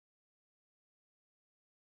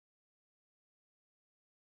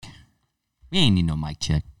We ain't need no mic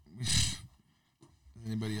check. Has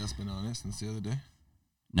anybody else been on it since the other day?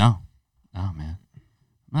 No. Oh, man.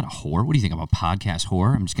 I'm not a whore. What do you think? I'm a podcast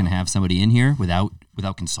whore? I'm just going to have somebody in here without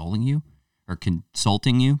consoling you? Or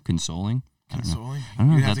consulting you? Consoling? Consoling? I don't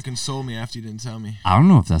know You if have to that's- console me after you didn't tell me. I don't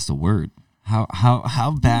know if that's the word.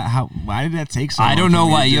 How bad? Why did that take so long? I don't know for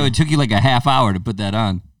me why. to do? It took you like a half hour to put that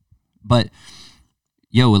on. But,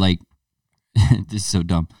 like, this is so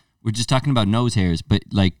dumb. We're just talking about nose hairs, but,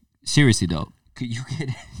 like, seriously, though. Could you get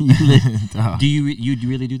do you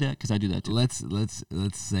really do that? Because I do that too. Let's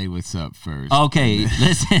say what's up first. Okay,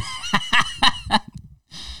 listen.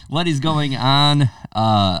 What is going on?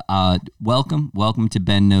 Welcome to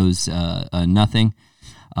Ben Knows Nothing.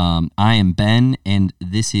 I am Ben, and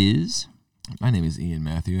this is My name is Ian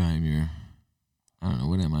Matthew. I am your. I don't know,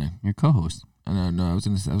 what am I? your co-host. I don't know. I was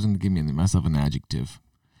gonna give myself an adjective.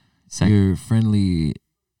 You're friendly.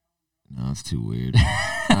 No, it's too weird.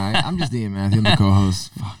 All right, I'm just Ian Matthew. I'm the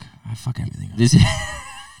co-host. I fuck everything up. This is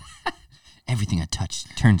everything I touch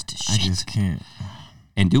turns to shit. I just can't.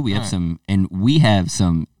 And we have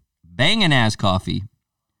some banging ass coffee.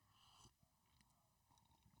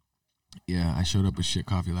 Yeah, I showed up with shit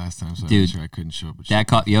coffee last time, so Dude, I made sure I couldn't show up with that shit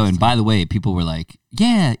coffee. and by the way, people were like,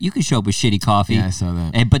 "Yeah, you can show up with shitty coffee." Yeah, I saw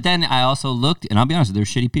that. But then I also looked, and I'll be honest, they're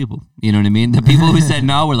shitty people. You know what I mean? The people who said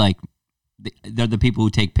no were like, they're the people who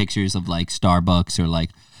take pictures of like Starbucks or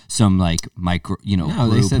like some like micro, No,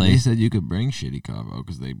 brew they place. said you could bring shitty coffee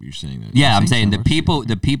because you're saying that. Yeah, I'm You're saying the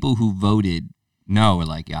Starbucks people who voted no were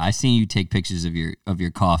like, yeah, I seen you take pictures of your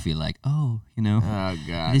coffee, like, oh, Oh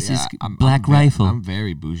God, this is I'm Black Rifle. I'm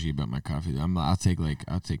very bougie about my coffee. I'll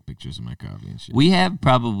take pictures of my coffee and shit. We have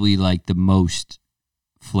probably like the most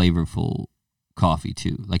flavorful coffee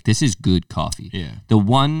too. Like this is good coffee. Yeah. The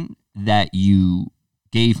one that you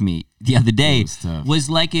gave me the other day was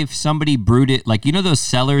like if somebody brewed it, like those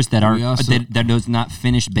cellars that aren't that those not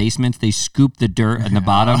finished basements. They scoop the dirt in the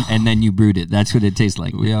bottom and then you brewed it. That's what it tastes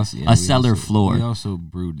like. A cellar floor. We also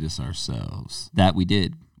brewed this ourselves. That we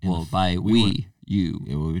did. Well, by you.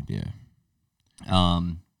 Yeah.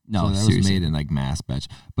 No, so that seriously. was made in like mass batch.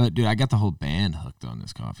 But dude, I got the whole band hooked on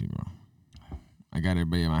this coffee, bro. I got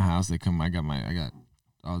everybody at my house. They come. I got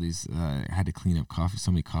all these. I had to clean up so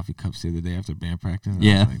many coffee cups the other day after band practice.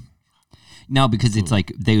 Yeah. No, because it's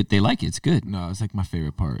like they like it. It's good. No, it's like my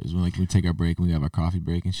favorite part is when we take our break and we have our coffee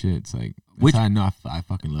break and shit. It's like that's how I know I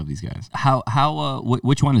fucking love these guys.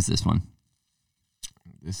 Which one is this one?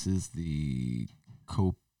 This is the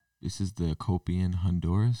Copian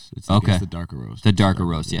Honduras. It's okay. It's the darker roast. The darker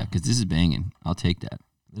roast, yeah, because this is banging. I'll take that.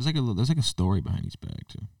 There's like a story behind each bag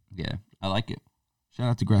too. Yeah, I like it. Shout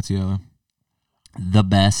out to Graziella. The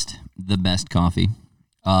best coffee.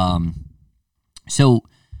 So,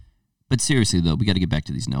 but seriously though, we got to get back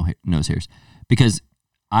to these nose hairs because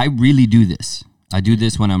I really do this. I do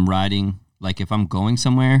this when I'm riding, like if I'm going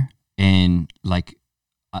somewhere and like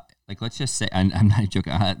let's just say I'm not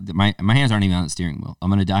joking. My hands aren't even on the steering wheel. I'm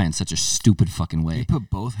gonna die in such a stupid fucking way. You put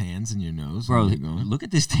both hands in your nose, bro. Look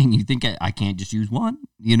at this thing. You think I can't just use one?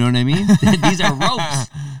 You know what I mean? These are ropes.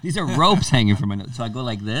 These are ropes hanging from my nose. So I go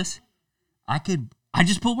like this. I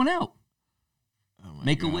just pull one out. Oh my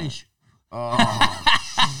Make God. a wish. Oh,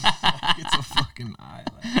 it's a fucking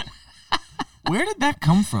eyelash. Where did that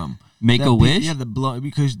come from? Make a wish? Yeah, the blow.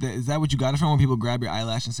 Because is that what you got it from when people grab your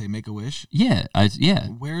eyelash and say "make a wish"? Yeah, yeah.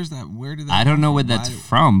 Where is that? Where did that? I don't know where that's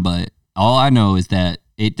from, but all I know is that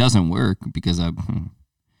it doesn't work because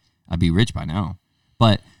I'd be rich by now.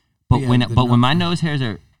 But when my nose hairs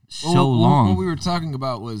are so long, what we were talking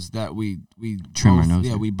about was that we trim both, our nose. Yeah,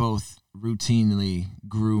 hair. we both routinely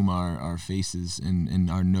groom our faces, and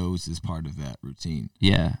our nose is part of that routine.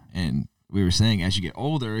 Yeah, and we were saying as you get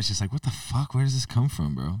older, it's just like, what the fuck? Where does this come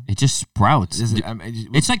from, bro? It just sprouts.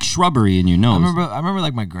 It's like shrubbery in your nose. I remember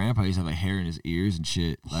like my grandpa used to have like hair in his ears and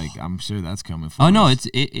shit. Like I'm sure that's coming from. Oh no,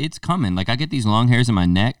 it's coming. Like I get these long hairs in my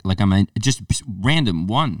neck. Like I'm just random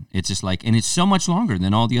one. It's just like, and it's so much longer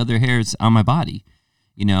than all the other hairs on my body.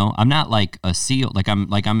 I'm not like a seal. I'm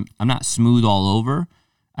not smooth all over.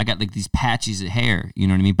 I got like these patches of hair. You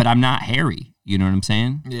know what I mean? But I'm not hairy. You know what I'm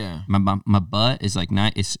saying? Yeah. My butt is like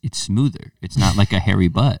not. It's smoother. It's not like a hairy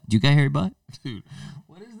butt. Do you got a hairy butt? Dude,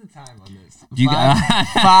 what is the time on this? Do you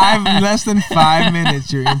less than 5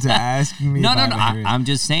 minutes? You're into asking me. No. I'm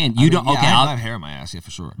just saying you don't. Yeah, okay, I have hair on my ass, yeah,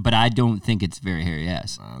 for sure. But I don't think it's very hairy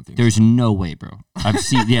ass. I don't think there's so. No way, bro. I've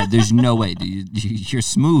seen. Yeah, there's no way, dude. You're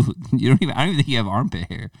smooth. I don't even think you have armpit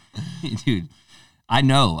hair, dude. I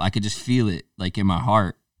know. I could just feel it, like in my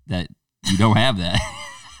heart, that you don't have that.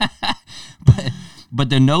 But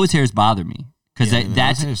the nose hairs bother me because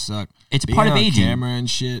nose hairs suck. It's Being part of on aging. Camera and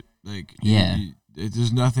shit, like yeah.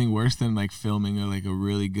 there's nothing worse than like filming a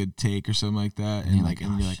really good take or something like that, and you're like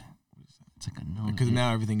it's like a no, because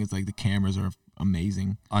now everything is like the cameras are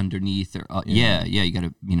amazing underneath or yeah, you got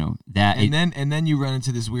to that, and then you run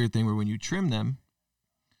into this weird thing where when you trim them,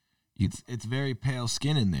 it's very pale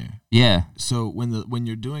skin in there. Yeah. So when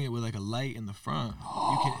you're doing it with like a light in the front,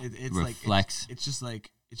 you can it's reflects. It's just like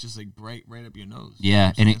bright right up your nose.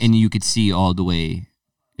 Yeah, and you could see all the way.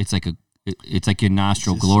 It's like your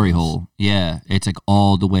nostril glory hole. Yeah, it's like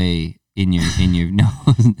all the way in your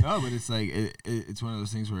nose. No, but it's like it's one of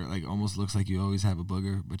those things where it like almost looks like you always have a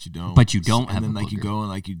booger, but you don't. But you don't have. And then a like booger. you go and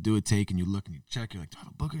like you do a take and you look and you check. You're like, do I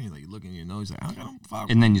have a booger? And you look in your nose. Like, I don't fuck.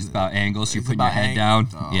 And then it's about angles. You're putting your head down.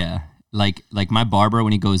 Oh. Yeah, like my barber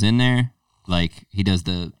when he goes in there, like he does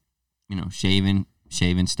the, shaving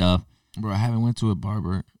stuff. Bro, I haven't went to a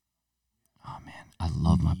barber. Oh man, I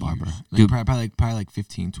love my barber, dude. Probably like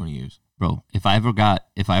 15, 20 years. Bro, if I ever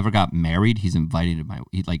got married, he's invited to my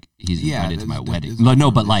invited to my wedding.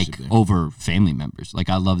 No, but like over family members. Like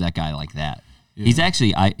I love that guy like that. Yeah. He's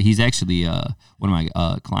actually one of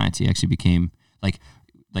my clients. He actually became like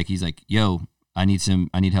he's like, yo, I need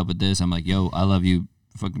help with this. I'm like, yo, I love you.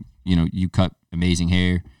 Fucking, you cut amazing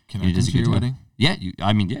hair. Can I come to your wedding? Yeah, you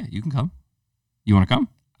can come. You want to come?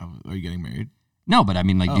 Are you getting married? No, but I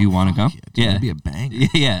mean, like, do you want to come? Yeah, it'd be a banger.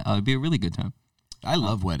 Yeah, it'd be a really good time. I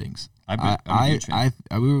love weddings. We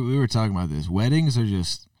were talking about this. Weddings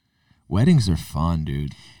are fun,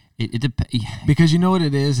 dude. It because you know what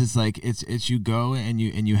it is. It's like it's you go and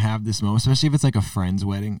you have this moment, especially if it's like a friend's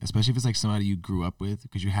wedding, especially if it's like somebody you grew up with,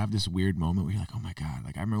 because you have this weird moment where you're like, oh my god,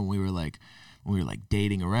 like I remember when we were like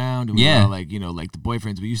dating around, and we were all like, like the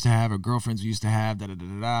boyfriends we used to have or girlfriends we used to have, da da da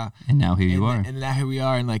da da. And now here you are. And now here we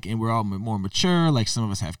are, and we're all more mature. Like some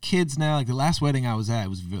of us have kids now. Like the last wedding I was at, it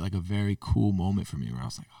was like a very cool moment for me, where I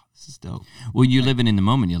was like, oh, this is dope. Well, you're living in the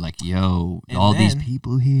moment. You're like, yo, all these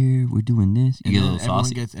people here, we're doing this. You get a little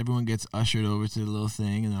saucy. Everyone gets ushered over to the little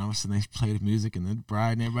thing, and then all of a sudden they play the music, and the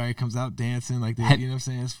bride and everybody comes out dancing like they, you know what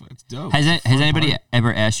I'm saying? It's dope. Has anybody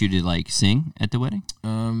ever asked you to like sing at the wedding?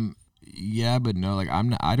 Yeah, but no, like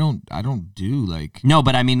I don't do like. No,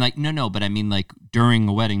 but I mean like but I mean like during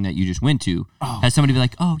a wedding that you just went to, has somebody be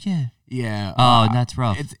like, oh yeah, yeah, oh that's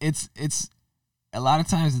rough. It's a lot of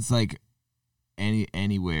times it's like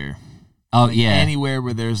anywhere. Oh like yeah, anywhere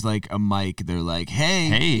where there's like a mic, they're like,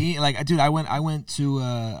 hey, like dude, I went to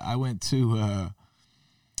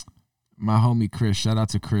my homie Chris. Shout out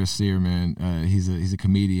to Chris Sear, man. He's a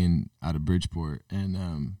comedian out of Bridgeport,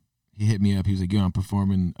 and he hit me up. He was like, yo, I'm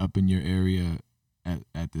performing up in your area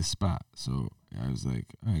at this spot. So I was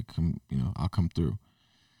like, all right, come, I'll come through.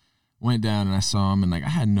 Went down and I saw him, and like I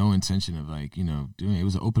had no intention of like, doing it. It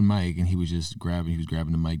was an open mic, and he was grabbing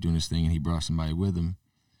the mic, doing his thing, and he brought somebody with him.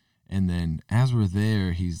 And then as we're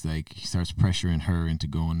there, he starts pressuring her into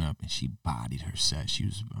going up, and she bodied her set. She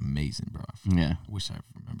was amazing, bro. Yeah. I wish I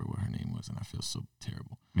remember what her name was, and I feel so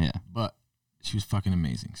terrible. Yeah. But she was fucking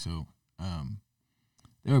amazing. So,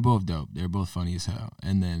 they were both dope. They were both funny as hell.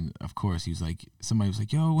 And then, of course, somebody was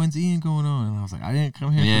like, yo, when's Ian going on? And I was like, I didn't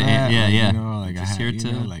come here for that. Yeah. Just here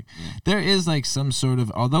to... there is like some sort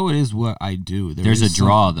of, although it is what I do. There's a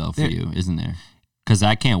draw, though, for you, isn't there? Because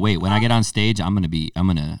I can't wait. When I get on stage, I'm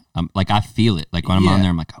like, I feel it. Like when I'm on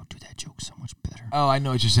there, I'm like, oh, dude, that joke's so much better. Oh, I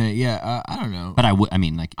know what you're saying. Yeah, I don't know. But I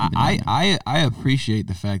mean, like, I appreciate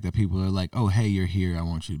the fact that people are like, oh, hey, you're here, I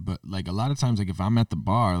want you. But like a lot of times, like if I'm at the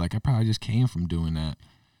bar, like I probably just came from doing that.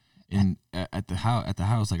 At the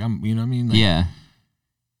house, like I'm, you know what I mean? Like, yeah.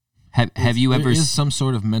 Have you ever? There is some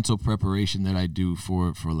sort of mental preparation that I do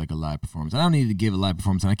for like a live performance. I don't need to give a live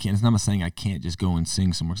performance, and I can't. It's not saying I can't just go and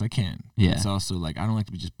sing somewhere, because I can. Yeah. It's also like I don't like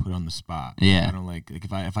to be just put on the spot. Yeah. I don't like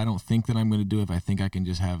if I don't think that I'm going to do it, if I think I can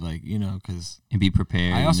just have like because and be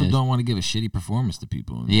prepared. I also don't want to give a shitty performance to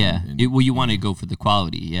people. You want to go for the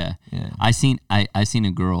quality. Yeah. Yeah. I seen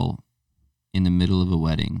a girl in the middle of a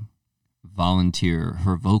wedding volunteer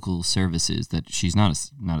her vocal services. That she's not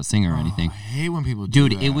a singer or anything. I hate when people do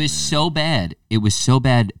Dude, that, it was so bad. It was so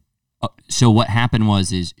bad. So what happened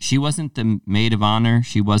is she wasn't the maid of honor.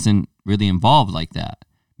 She wasn't really involved like that.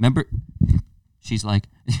 Remember? She's like,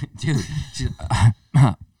 dude.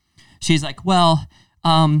 She's like, well,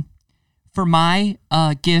 for my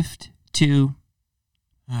gift to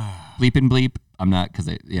bleep and bleep. I'm not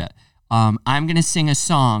I'm gonna sing a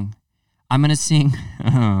song. I'm going to sing,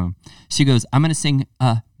 she goes, I'm going to sing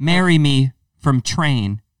Marry Me from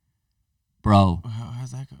Train. Bro.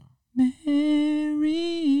 How's that go?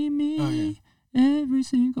 Marry me, every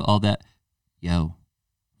single, all that. Yo,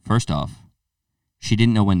 first off, she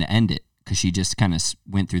didn't know when to end it because she just kind of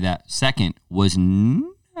went through that. Second, was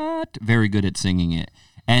not very good at singing it.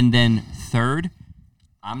 And then third,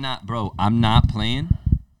 I'm not playing.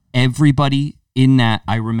 Everybody in that,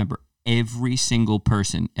 I remember every single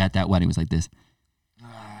person at that wedding was like this.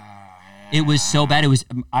 It was so bad.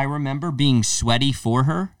 I remember being sweaty for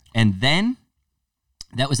her, and then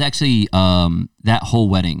that was actually that whole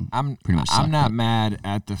wedding. Pretty much. I'm not mad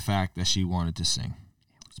at the fact that she wanted to sing.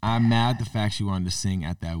 I'm mad at the fact she wanted to sing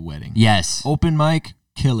at that wedding. Yes. Open mic,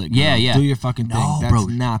 kill it. Girl. Yeah. Do your fucking thing. No, That's bro.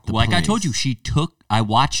 not the Like place. I told you, I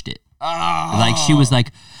watched it. Oh. Like she was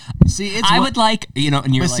like, see, I would like,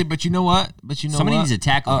 and you're like, but you know what? Somebody needs to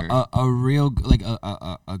tackle her. A real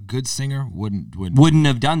a good singer wouldn't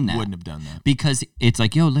have done that. Wouldn't have done that because it's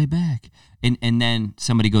like, yo, lay back, and then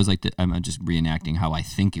somebody goes like, I'm just reenacting how I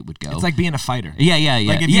think it would go. It's like being a fighter. Yeah.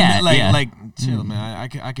 Like if yeah. like chill, man.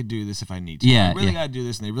 I could do this if I need to. Yeah, I really gotta do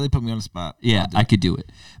this, and they really put me on the spot. Yeah, I could do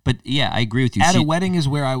it. But yeah, I agree with you. At a wedding is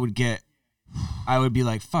where I would be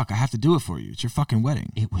like, fuck, I have to do it for you. It's your fucking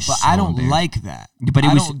wedding. It was but so I don't like that. But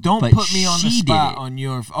don't put me on the spot on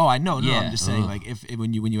your. Oh, I know. No, Yeah. I'm just saying, like, if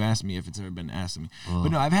when you ask me if it's ever been asked of me. But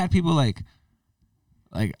no, I've had people like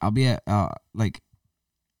I'll be at like.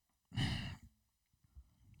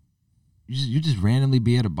 You just randomly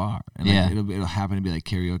be at a bar and like, it'll happen to be like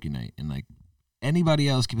karaoke night and like anybody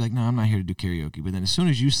else could be like, no, I'm not here to do karaoke. But then as soon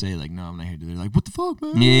as you say like, no, I'm not here to do, they're like, what the fuck,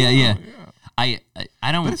 man? Yeah. I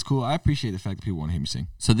don't. But it's cool. I appreciate the fact that people want to hear me sing.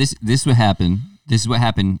 So this what happened. This is what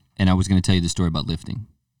happened, and I was going to tell you the story about lifting.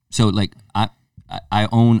 So like I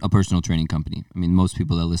own a personal training company. I mean, most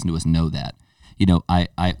people that listen to us know that.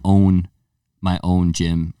 I own my own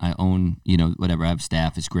gym. I own whatever. I have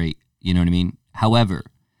staff. It's great. You know what I mean. However,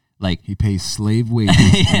 like he pays slave wages.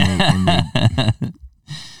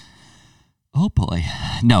 Oh boy,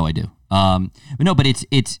 no, I do. But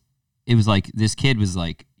it was like this kid was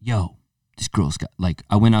like, yo, this girl's got like.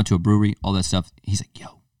 I went out to a brewery, all that stuff. He's like,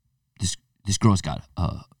 yo, this girl's got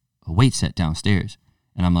a weight set downstairs,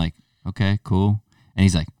 and I'm like, okay, cool. And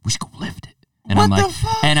he's like, we should go lift it. And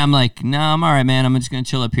I'm like, no, I'm all right, man. I'm just gonna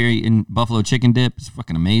chill up here eating buffalo chicken dip. It's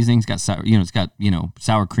fucking amazing. It's got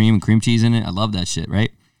sour cream and cream cheese in it. I love that shit,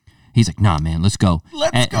 right? He's like, nah, man, let's go.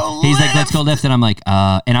 Let's go. He's like, let's go lift. And I'm like,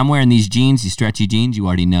 and I'm wearing these jeans, these stretchy jeans. You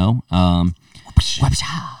already know.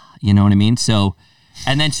 You know what I mean? So,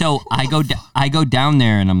 and then I go down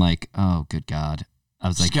there, and I'm like, oh, good God. I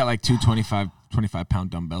was She's like, got like 25-pound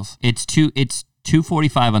dumbbells. It's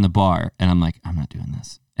 245 on the bar, and I'm like, I'm not doing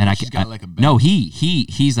this. And She's got like a bench. No,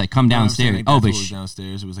 he's like, come downstairs. Like, but it was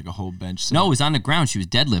downstairs. It was like a whole bench set. No, it was on the ground. She was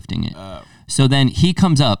deadlifting it. So then he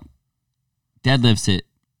comes up, deadlifts it,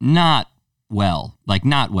 not well,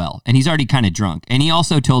 and he's already kind of drunk. And he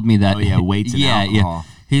also told me that, weights and alcohol.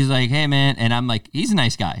 Yeah. He's like, hey man, and I'm like, he's a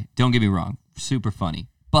nice guy. Don't get me wrong, super funny.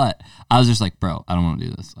 But I was just like, bro, I don't want to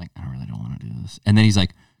do this. Like, I really don't want to do this. And then he's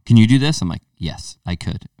like, can you do this? I'm like, yes, I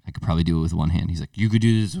could. I could probably do it with one hand. He's like, you could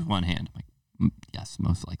do this with one hand. I'm like, yes,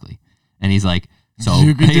 most likely. And he's like, so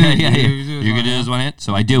you could do this with one hand.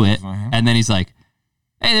 So I do it, and then he's like,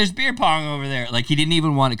 hey, there's beer pong over there. Like he didn't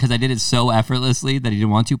even want it because I did it so effortlessly that he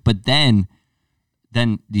didn't want to. But then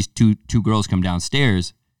these two girls come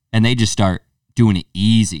downstairs and they just start doing it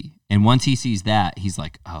easy. And once he sees that, he's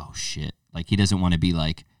like, oh shit. Like he doesn't want to be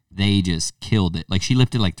like, they just killed it. Like she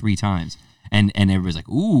lifted like 3 times. And everybody's like,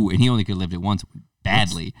 ooh, and he only could lift it once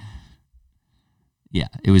badly. Yeah,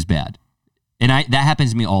 it was bad. And that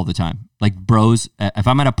happens to me all the time. Like bros, if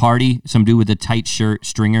I'm at a party, some dude with a tight shirt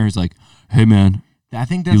stringer is like, hey man, I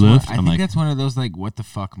think that's that's one of those like what the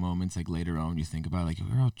fuck moments like later on you think about like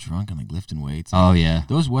we're all drunk and like lifting weights. Like, oh yeah,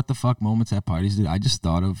 those what the fuck moments at parties, dude. I just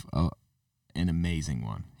thought of an amazing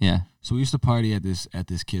one. Yeah. So we used to party at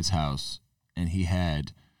this kid's house, and he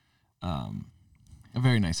had a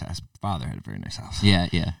very nice house. Father had a very nice house. Yeah.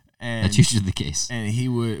 And that's usually the case. And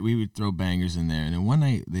we would throw bangers in there, and then one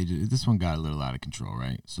night this one got a little out of control,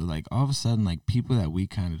 right? So like all of a sudden like people that we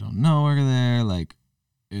kind of don't know are there, like,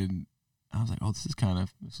 and I was like, oh, this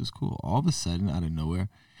is cool. All of a sudden, out of nowhere,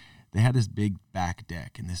 they had this big back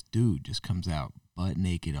deck, and this dude just comes out butt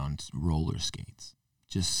naked on roller skates,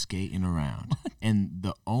 just skating around. And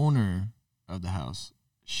the owner of the house,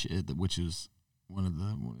 which is one of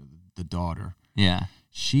the daughter, yeah,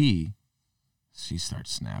 she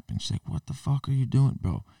starts snapping. She's like, what the fuck are you doing,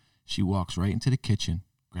 bro? She walks right into the kitchen,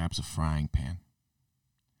 grabs a frying pan.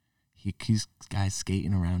 He's guys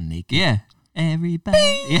skating around naked. Yeah. Everybody.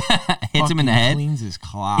 Yeah. Hits him in the head. Cleans his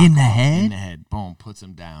clock. In the head? In the head. Boom. Puts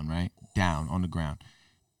him down, right? Down on the ground.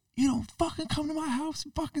 You don't fucking come to my house.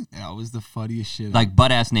 That was the funniest shit. Like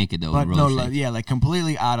butt ass naked though. But no, like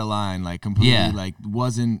completely out of line. Like completely like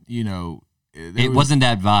wasn't, it wasn't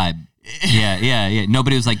that vibe. Yeah.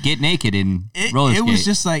 Nobody was like, get naked and roller skate. It was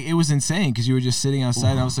just like, it was insane because you were just sitting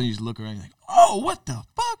outside and all of a sudden you just look around and you're like, oh, what the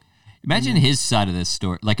fuck? Imagine his side of this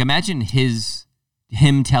story. Like, imagine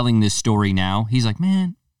him telling this story now. He's like,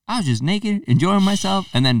 man, I was just naked, enjoying myself,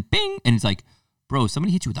 and then bing, and it's like, bro,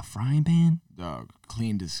 somebody hit you with a frying pan? Dog,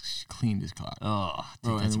 cleaned his clock. Oh,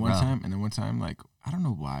 bro, dude, and then one time, like, I don't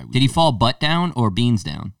know why. Did he fall butt down or beans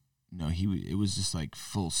down? No, it was just like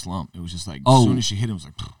full slump. It was just like, as soon as she hit him, it was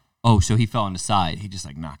like, oh, so he fell on the side. He just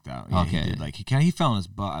like knocked out. Yeah, okay. He did, like, he fell on his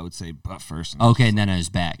butt, I would say butt first. Okay, and then on his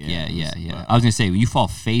back. Yeah. I was going to say, when you fall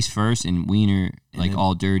face first and wiener, like, then,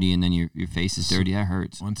 all dirty, and then your face is dirty, that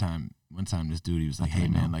hurts. One time, this dude, he was like, hey,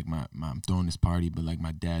 man, like, I'm throwing this party, but, like,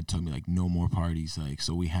 my dad told me, like, no more parties, like,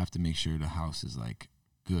 so we have to make sure the house is, like,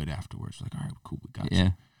 good afterwards. Like, all right, cool, we got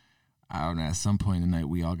you. I don't know, at some point in the night,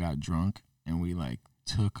 we all got drunk, and we, like,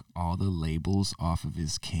 took all the labels off of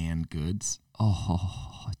his canned goods.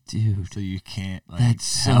 Oh, dude! So you can't. Like, that's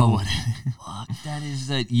so. Fuck. That is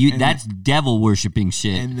that's devil worshipping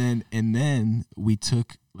shit. And then we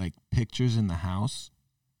took like pictures in the house,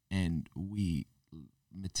 and we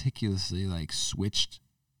meticulously like switched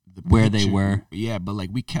the where they were. Yeah, but like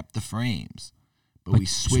we kept the frames. But we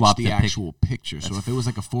switched the actual picture. So if it was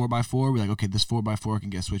like a 4x4, we're like, okay, this 4x4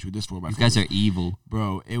 can get switched with this 4x4. You guys are evil.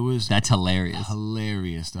 Bro, it was... That's hilarious.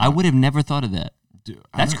 Hilarious. I would have never thought of that. Dude,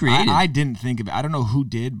 that's creative. I didn't think of it. I don't know who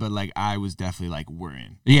did, but like I was definitely like, we're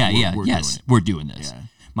in. We're doing this. Yeah.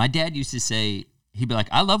 My dad used to say, he'd be like,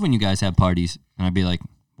 I love when you guys have parties. And I'd be like,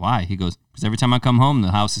 why? He goes, because every time I come home,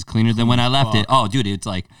 the house is cleaner than when I left it. Oh, dude, it's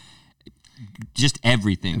like just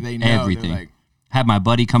everything. They know, everything. Like, had my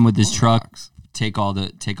buddy come with his truck. Rocks. Take all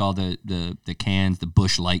the cans, the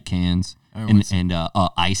Busch Light cans, and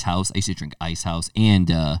Ice House. I used to drink Ice House and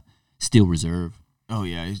Steel Reserve. Oh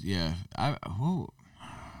yeah.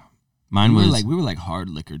 Mine was we were like hard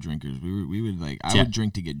liquor drinkers. We would like I would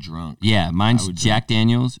drink to get drunk. Yeah, mine's Jack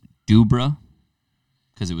Daniels, Dubra,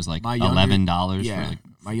 because it was like $11. Yeah, for like,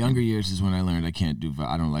 my younger years is when I learned I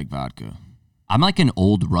don't like vodka. I'm like an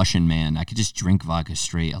old Russian man. I could just drink vodka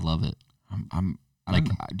straight. I love it.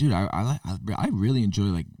 I really enjoy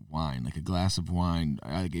like wine, like a glass of wine.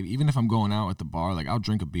 Even if I'm going out at the bar, like I'll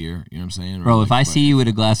drink a beer. You know what I'm saying? Bro, if I see you with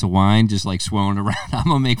a glass of wine just like swirling around, I'm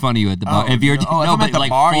gonna make fun of you at the bar. If you're if I'm at the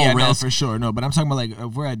bar, yeah, no, for sure, no. But I'm talking about like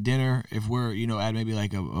if we're at dinner, if we're at maybe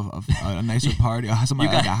like a nicer party, or something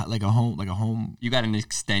like a home. You got an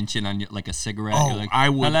extension on your, like a cigarette. Oh, you're like, I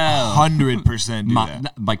would 100% do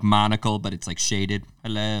that. Like monocle, but it's like shaded.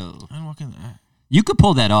 Hello. I'm walking. You could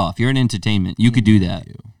pull that off. You're in entertainment. You could do that.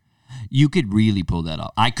 You could really pull that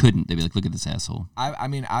off. I couldn't. They'd be like, look at this asshole. I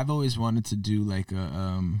mean, I've always wanted to do like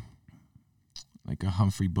a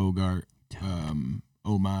Humphrey Bogart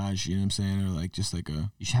homage, you know what I'm saying? Or like just like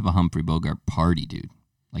a... You should have a Humphrey Bogart party, dude.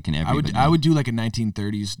 Like in everybody. I would do like a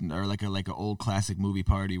 1930s or like an old classic movie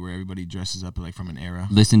party where everybody dresses up like from an era.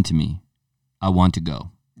 Listen to me. I want to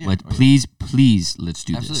go. Yeah, please, let's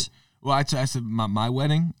do this. Well, I said my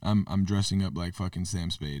wedding, I'm dressing up like fucking Sam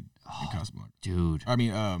Spade in Casablanca. Dude. I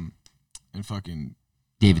mean, and fucking...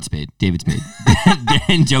 David Spade.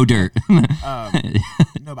 And Joe Dirt. No,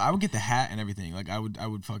 but I would get the hat and everything. Like I would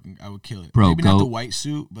kill it. Bro, maybe not the white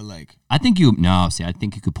suit, but like... I think you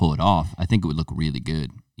could pull it off. I think it would look really good.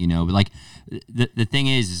 You know, but like the thing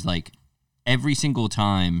is like every single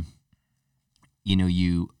time, you know,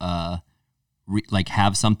 you like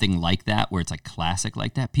have something like that where it's like classic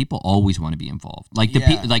like that, people always want to be involved. Like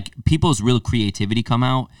people's real creativity come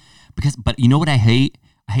out but you know what I hate?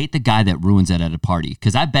 I hate the guy that ruins that at a party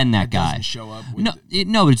because I've been that guy. Doesn't show up. But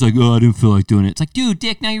it's like, oh, I didn't feel like doing it. It's like, dude,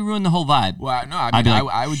 dick, now you ruined the whole vibe. Well, no, I mean,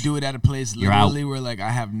 I would do it at a place literally where like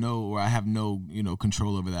I have no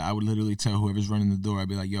control over that. I would literally tell whoever's running the door, I'd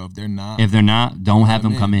be like, yo, if they're not, don't have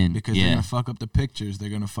them come in because they're gonna fuck up the pictures. They're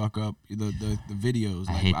gonna fuck up the videos.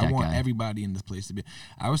 Like, I hate that I want guy. everybody in this place to be.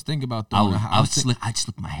 I was thinking about I'd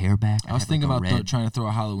slick my hair back. I was thinking about trying to throw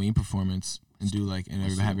a Halloween performance. And do like, and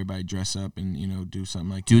have everybody dress up and, you know, do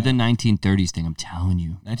something like that. Do the 1930s thing, I'm telling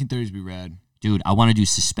you. 1930s be rad. Dude, I want to do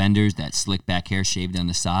suspenders, that slick back hair shaved on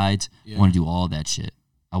the sides. Yeah. I want to do all that shit.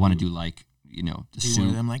 I want to do like, you know, the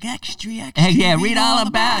suit. I'm like, extra. Hey, yeah, read all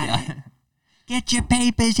about it. Get your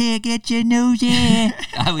papers here, get your news here.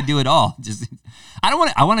 I would do it all. I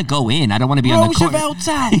want to go in. I don't want to be on the court.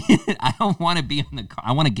 outside. I don't want to be on the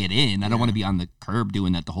I want to get in. I don't want to be on the curb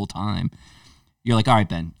doing that the whole time. You're like, all right,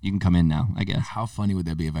 Ben, you can come in now, I guess. How funny would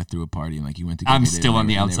that be if I threw a party and like you went to I'm still on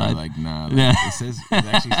the outside. Like, nah, like, it actually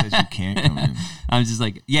says you can't come in. I'm just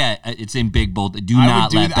like, yeah, it's in big bold. Do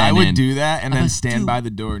not let Ben in. I would do that and then stand by the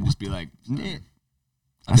door and just be like,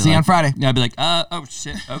 I'll see you on Friday. Yeah, I'd be like, oh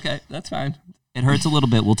shit, okay, that's fine. It hurts a little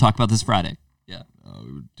bit. We'll talk about this Friday. Yeah.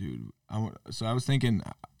 Oh, dude. So I was thinking,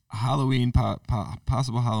 Halloween,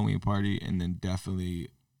 possible Halloween party, and then definitely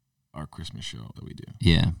our Christmas show that we do.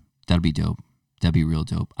 Yeah, that'd be dope. That'd be real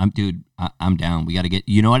dope. I'm down. We got to get.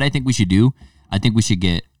 You know what I think we should do? I think we should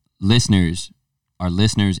get our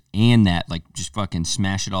listeners, and that like just fucking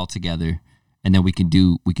smash it all together, and then we could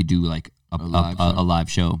do like a live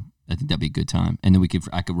show. I think that'd be a good time, and then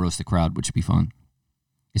I could roast the crowd, which would be fun.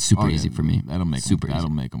 It's super easy for me. That'll make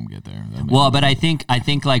them get there. Well, but I think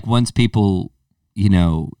like once people,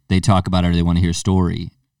 they talk about it or they want to hear a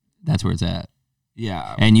story, that's where it's at.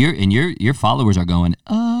 Yeah. And your followers are going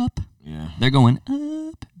up. Yeah. They're going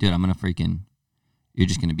up. Dude, I'm gonna you're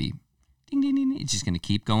just gonna be ding ding ding. It's just gonna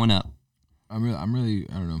keep going up. I'm really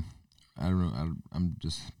I don't know. I'm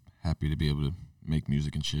just happy to be able to make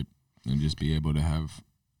music and shit and just be able to have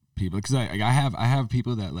people, because I have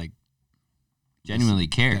people that like genuinely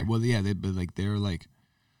care. They're like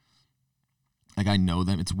I know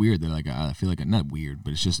them. It's weird that like I feel like not weird,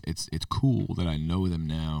 but it's cool that I know them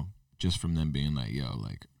now just from them being like, yo,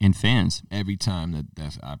 like, and fans. Every time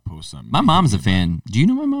that I post something. My mom's a fan. Do you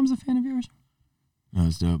know my mom's a fan of yours? No,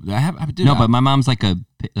 it's dope. But my mom's like a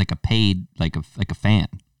paid like a fan.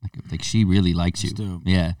 Like she really likes you. Dope.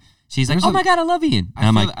 Yeah. She's like, oh my God, I love you.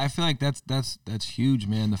 And I feel like that's huge,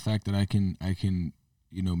 man. The fact that I can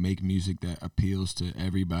make music that appeals to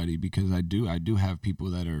everybody, because I do have people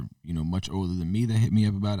that are much older than me that hit me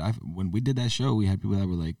up about it. When we did that show, we had people that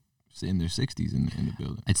were like in their 60s in the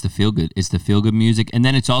building. It's the feel good. It's the feel good music, and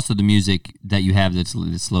then it's also the music that you have that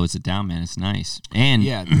slows it down, man. It's nice. And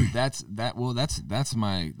yeah, that's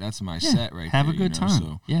my set right have there. A good time.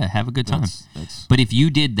 So yeah, have a good time. That's but if you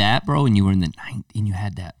did that, bro, and you were in the ninth and you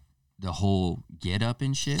had the whole get up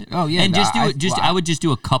and shit. Oh yeah, and I would just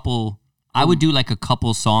do a couple. I would do like a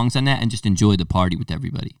couple songs on that and just enjoy the party with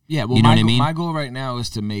everybody. Yeah, well, you know what I mean? My goal right now is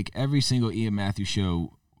to make every single Ian Matthews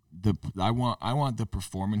show. I want the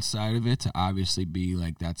performance side of it to obviously be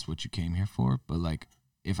like that's what you came here for. But like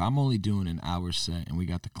if I'm only doing an hour set and we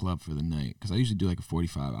got the club for the night, because I usually do like a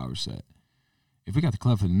 45-hour set. If we got the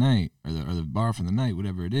club for the night or the bar for the night,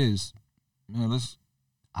 whatever it is, man, let's.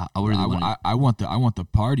 I want the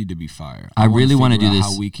party to be fire. I really want to do this.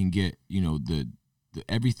 How we can get the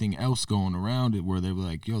everything else going around it, where they were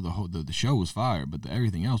like, yo, the show was fire, but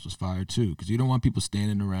everything else was fire too, because you don't want people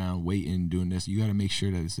standing around waiting doing this. You got to make sure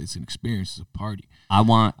that it's an experience, it's a party. I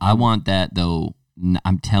want that though.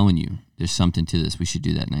 I'm telling you, there's something to this. We should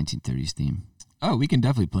do that 1930s theme. Oh, we can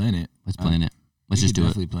definitely plan it. Let's plan it. Let's just do it.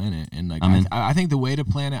 Definitely plan it. And like I think the way to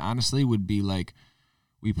plan it honestly would be like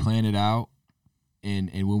we plan it out. And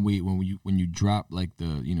when you drop like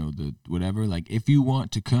the whatever, like if you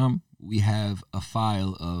want to come, we have a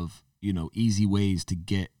file of easy ways to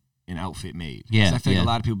get an outfit made. Yeah, I feel like a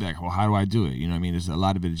lot of people be like, well, how do I do it? You know what I mean? There's a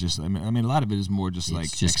lot of it is just. I mean, a lot of it is more just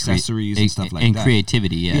like just accessories and stuff like that, and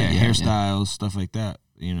creativity. Yeah, hairstyles, stuff like that.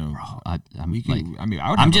 Bro,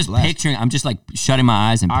 I'm just picturing. I'm just like shutting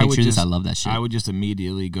my eyes and picture this. I love that shit. I would just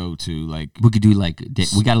immediately go to like. We could do like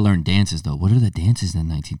we got to learn dances though. What are the dances in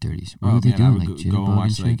the 1930s? What were they doing? Like go and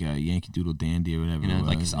watch like Yankee Doodle Dandy or whatever.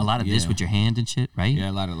 Like a lot of this with your hand and shit, right?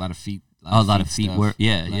 Yeah, a lot of feet. A lot of feet work.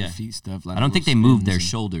 Yeah, a lot of feet stuff. I don't think they moved their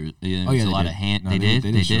shoulders. Oh yeah, a lot of hand. They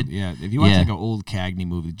did. Yeah, if you watch like an old Cagney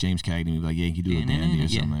movie, James Cagney movie, like Yankee Doodle Dandy or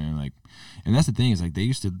something, like, and that's the thing is like they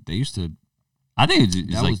used to. I think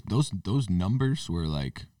those numbers were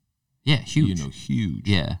like, huge. Huge.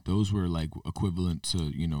 Yeah, those were like equivalent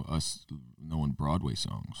to us knowing Broadway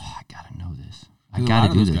songs. Oh, I gotta know this. I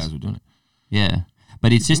gotta do this. Guys were doing it. Yeah,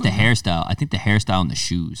 but it's just the hairstyle. I think the hairstyle and the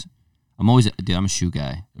shoes. I'm a shoe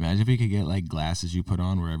guy. Imagine if you could get like glasses you put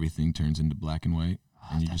on where everything turns into black and white,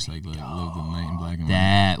 and you just like live the night in black and white.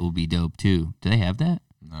 That will be dope too. Do they have that?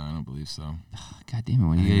 No, I don't believe so. God damn it!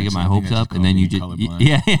 When you gotta get my hopes up, and then you just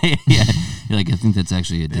yeah. You're like, I think that's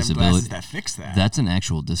actually a disability. That fix that. That's an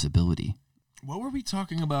actual disability. What were we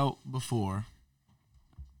talking about before?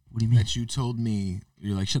 What do you mean? That you told me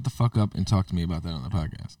you're like, shut the fuck up and talk to me about that on the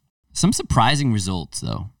podcast. Some surprising results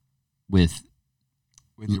though, with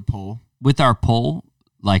your poll. With our poll,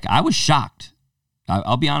 like I was shocked.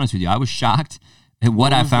 I'll be honest with you. I was shocked at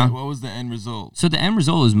what I found. What was the end result? So the end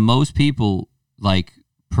result is most people like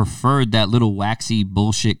preferred that little waxy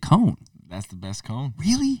bullshit cone. That's the best cone.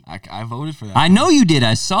 Really? I voted for that. I know you did.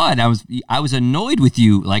 I saw it. I was annoyed with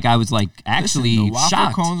you. Like I was like actually the waffle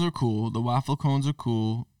shocked. Cones are cool. The waffle cones are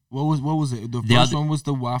cool. What was it? The first one was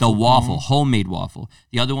the waffle. The waffle, homemade waffle.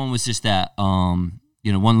 The other one was just that one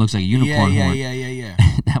looks like a unicorn horn. Yeah.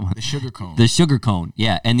 That one. The sugar cone. The sugar cone,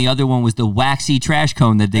 yeah. And the other one was the waxy trash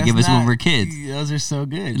cone that they give us when we're kids. Those are so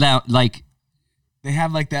good. Now, like, They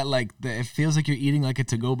have like that, it feels like you're eating like a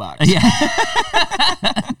to-go box. Yeah.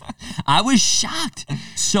 I was shocked.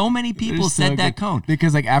 So many people said that cone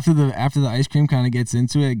because like after the ice cream kind of gets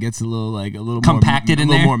into it, it gets a little compacted more, in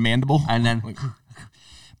a little there, more mandible, and then.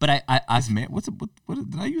 But what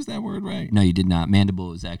did I use that word right? No, you did not.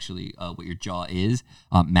 Mandible is actually what your jaw is.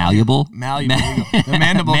 Malleable. Malleable. The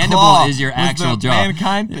mandible claw is your actual jaw.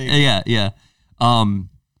 Mankind thing. Yeah.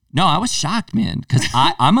 No, I was shocked, man, because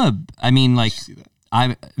I mean, like,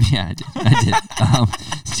 I did.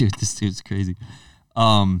 Dude, this dude's crazy.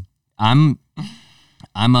 I'm a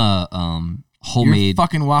homemade. You're a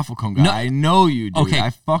fucking waffle cone guy. No, I know you, dude. Okay. I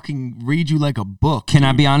fucking read you like a book. Can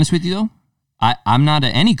I be honest with you though? I'm not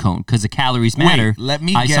an any cone because the calories matter. Wait, let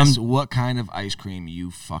me guess what kind of ice cream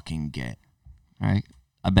you fucking get. All right.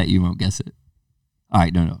 I bet you won't guess it. All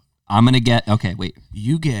right, no. I'm going to get, okay, wait.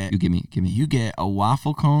 You give me. You get a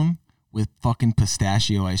waffle cone with fucking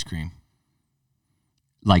pistachio ice cream.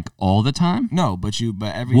 Like all the time? No, but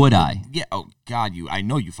every. Would I? Yeah. Oh God, I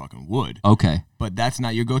know you fucking would. Okay. But that's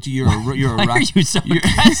not your go-to. You're a Why are you so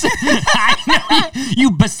aggressive? I know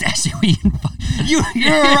you pistachio eating. You're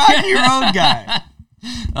a rock your own guy.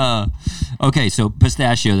 Okay, so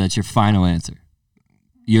pistachio. That's your final answer.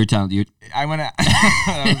 You're telling you. I'm gonna.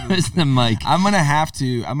 It was the mic. I'm gonna have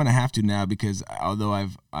to now because although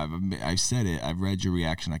I've said it, I've read your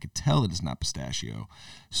reaction. I could tell that it's not pistachio.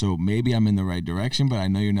 So maybe I'm in the right direction, but I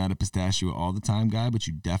know you're not a pistachio all the time guy. But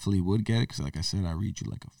you definitely would get it because, like I said, I read you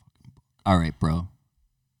like a fucking book. All right, bro.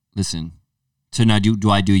 Listen. So now, do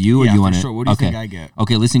I do you or do you want to? Sure. What do you think I get?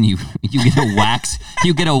 Okay, listen. You get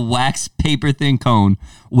a wax paper thin cone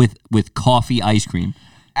with coffee ice cream.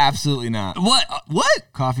 Absolutely not. What?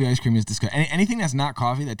 Coffee ice cream is disgusting. Anything that's not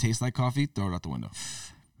coffee that tastes like coffee, throw it out the window.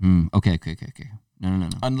 Okay. No.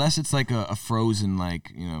 Unless it's like a frozen,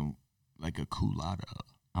 like a culotta.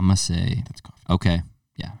 I'm gonna say that's coffee. Okay,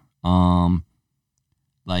 yeah.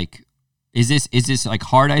 Like, is this like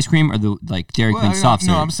hard ice cream or the like Dairy Queen soft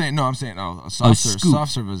serve? No, I'm saying soft serve.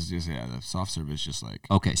 Soft serve is just the soft serve is just like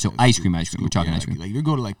okay. So ice cream. We're talking ice cream. Like you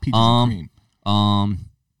go to like peaches and cream.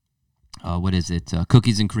 What is it?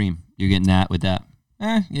 Cookies and cream. You're getting that with that?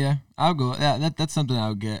 Yeah, I'll go. That's something I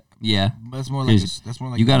would get. Yeah, that's more like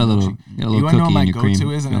you got a little cookie in your cream. You know what my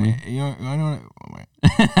go-to is, I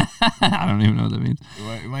don't even know what that means.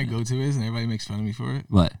 What my go-to is, and everybody makes fun of me for it.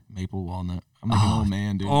 What? Maple walnut. I'm like an old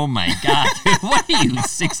man, dude. Oh my god, dude. What are you,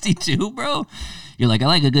 62, bro? You're like, I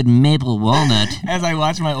like a good maple walnut. As I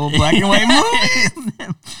watch my old black and white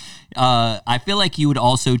movies. I feel like you would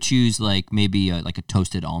also choose like maybe like a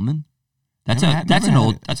toasted almond. That's an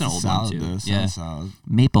old one too. Though. Yeah, solid.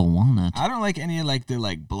 Maple walnut. I don't like any of like the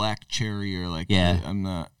like black cherry or like. Yeah, I'm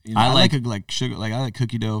not. I like sugar. Like I like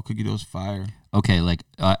cookie dough. Cookie dough's fire. Okay, like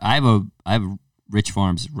I have Rich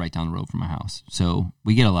Farms right down the road from my house, so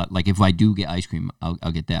we get a lot. Like if I do get ice cream,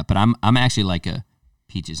 I'll get that. But I'm actually like a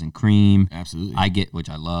peaches and cream. Absolutely, I get, which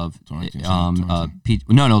I love. Peach.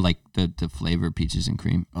 No, like the flavor peaches and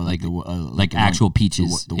cream. Oh, like the actual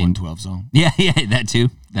peaches. The 112 song. Yeah, that too.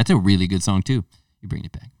 That's a really good song too. You bring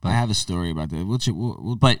it back. But, I have a story about that.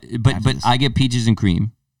 We'll but I get peaches and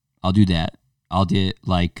cream. I'll do that. I'll do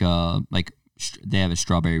like they have a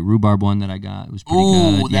strawberry rhubarb one that I got. It was pretty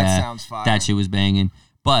good. Ooh, that sounds fire. That shit was banging.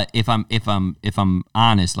 But if I'm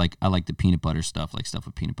honest, like I like the peanut butter stuff, like stuff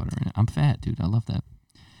with peanut butter in it. I'm fat, dude. I love that.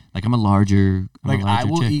 Like I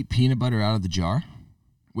will eat peanut butter out of the jar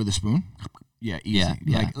with a spoon. Yeah, easy.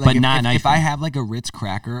 Yeah. Like but not if I have like a Ritz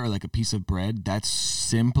cracker or like a piece of bread, that's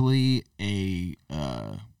simply a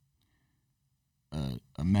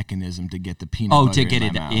mechanism to get the peanut butter to get in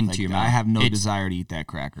it my mouth. into your mouth. I have no desire to eat that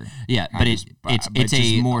cracker. Yeah, but it's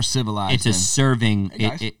just more civilized. It's a serving.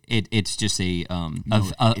 It's just a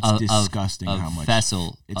it's disgusting how much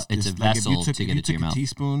vessel. It's a vessel to get it to your mouth. If you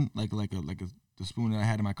took a teaspoon, like the spoon that I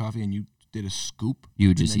had in my coffee, and you did a scoop, you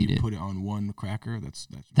would just eat it. Put it on one cracker. That's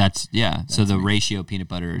so the ratio peanut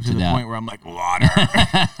butter to the that point where I'm like water.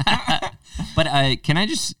 But can I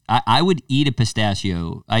just? I would eat a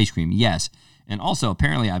pistachio ice cream, yes. And also,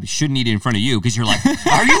 apparently, I shouldn't eat it in front of you because you're like,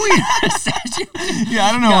 "Are you eating pistachio?" Yeah,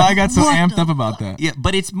 I don't know why I got so amped up about that. Yeah,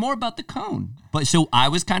 but it's more about the cone. But so I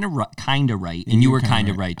was kind of right, and you were kind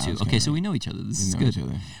of right too. Okay, so we know each other. This is good.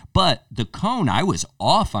 But the cone, I was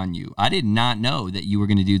off on you. I did not know that you were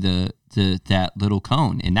going to do that little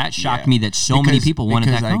cone, and that shocked me that so many people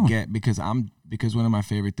wanted that cone. Because one of my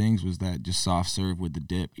favorite things was that just soft serve with the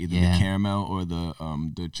dip, either the caramel or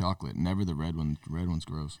the chocolate. Never the red one. The red one's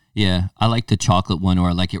gross. Yeah, I like the chocolate one, or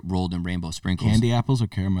I like it rolled in rainbow sprinkles. Candy apples or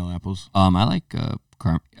caramel apples? I like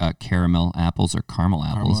caramel apples or caramel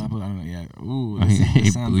apples. Caramel apples? I don't know. Yeah. Ooh,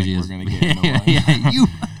 this sounds like we're gonna get in a yeah. You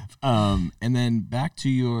And then back to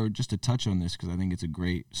your, just to touch on this, because I think it's a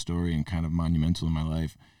great story and kind of monumental in my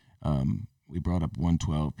life. We brought up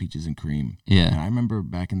 112, Peaches and Cream. Yeah. And I remember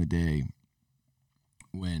back in the day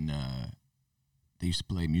when they used to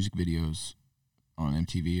play music videos on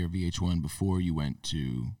MTV or VH1 before you went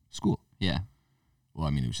to school. Yeah. Well, I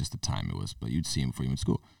mean, it was just the time it was, but you'd see them before you went to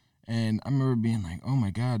school. And I remember being like, oh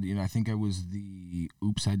my God, I think I was the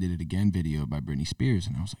Oops, I Did It Again video by Britney Spears.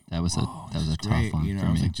 And I was like, that was a great. tough one.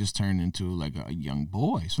 I was me. like, just turned into like a young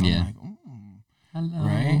boy. So yeah. I'm like, hello.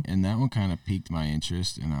 Right? And that one kind of piqued my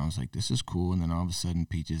interest. And I was like, this is cool. And then all of a sudden,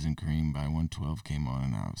 Peaches and Cream by 112 came on.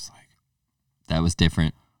 And I was like, that was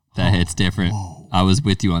different. That hits different. Whoa. I was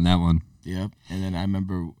with you on that one. Yep. And then I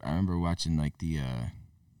remember watching like the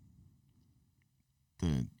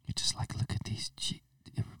you just like, look at these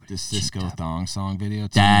the Cisco Thong song video.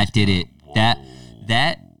 That did it. Whoa.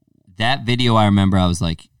 That video, I remember I was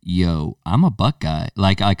like, yo, I'm a butt guy.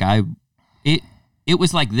 It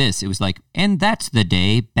was like this. It was like, and that's the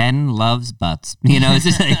day Ben loves butts. It's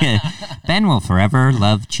just like, Ben will forever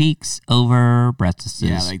love cheeks over breasts.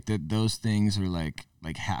 Yeah, like those things are like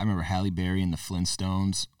I remember Halle Berry and the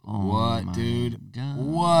Flintstones. Oh, what, dude? God.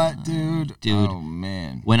 What, dude? Oh,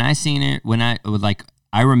 man. When I seen it,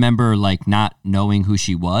 I remember like not knowing who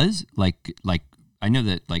she was. Like I know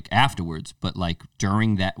that like afterwards, but like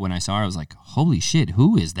during that, when I saw her, I was like, holy shit,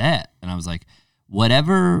 who is that? And I was like,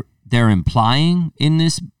 whatever they're implying in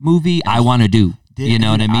this movie, I want to do. You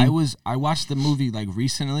know what I mean? I watched the movie like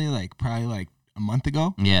recently, like probably like a month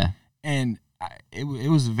ago. Yeah. And it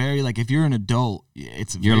was very like, if you're an adult,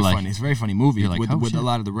 it's funny. It's a very funny movie with a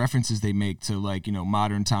lot of the references they make to like,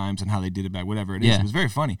 modern times and how they did it back, whatever it is. It was very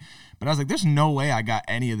funny. But I was like, there's no way I got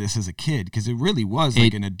any of this as a kid, because it really was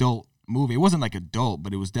like an adult movie. It wasn't like adult,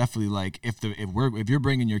 but it was definitely like, if you're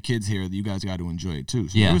bringing your kids here, you guys got to enjoy it too.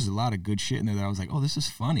 So there was a lot of good shit in there that I was like, oh, this is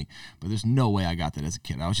funny. But there's no way I got that as a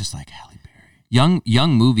kid. I was just like, Halle Berry. Young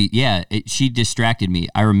movie, yeah. She distracted me.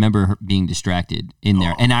 I remember her being distracted in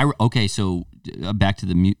there. And so back to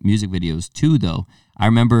the music videos too, though. I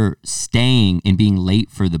remember staying and being late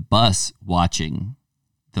for the bus watching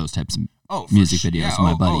those types of music videos with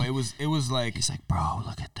my buddy. It was like, he's like, bro,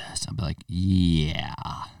 look at this. I'd be like, yeah.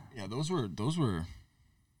 Yeah, those were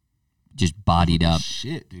just bodied up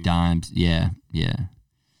shit, dude. Dimes. Yeah.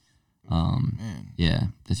 Man. Yeah,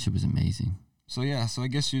 that shit was amazing. So I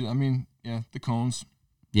guess the cones.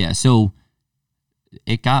 Yeah, so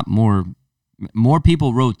it got more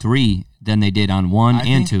people wrote 3 than they did on 1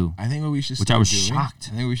 and 2. I think what we should which I was shocked.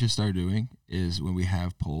 I think what we should start doing is when we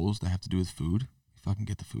have polls that have to do with food, we fucking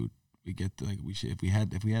get the food. We get if we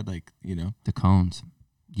had like, the cones.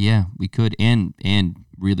 Yeah, we could, and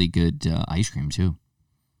really good ice cream too.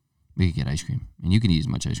 We could get ice cream, and you can eat as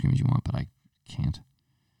much ice cream as you want, but I can't.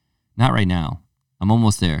 Not right now. I'm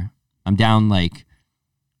almost there. I'm down like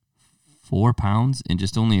 4 pounds in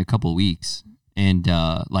just only a couple of weeks, and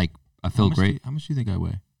like I feel great. How much do you think I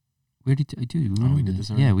weigh? Where did I do? We did this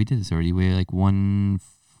already. Yeah, we did this already. We weigh like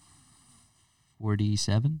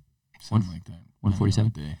 147, something like that.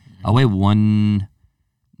 147. Yeah. I weigh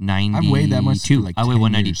 192. I've weighed that much. Like I weigh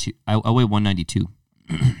 192. I weigh 192.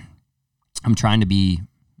 I'm trying to be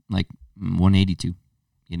like 182.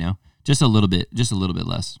 Just a little bit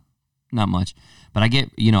less. Not much, but I get,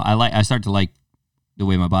 I start to like the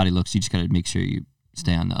way my body looks. You just got to make sure you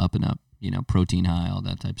stay on the up and up, protein high, all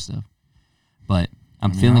that type of stuff. But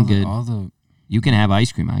I'm feeling good. You can have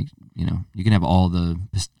ice cream. You can have all the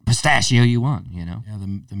pistachio you want, Yeah,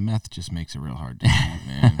 the meth just makes it real hard to eat,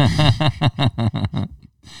 man.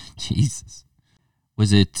 Jesus.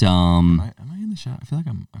 Was it, am I in the shot? I feel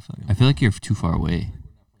like you're too far away.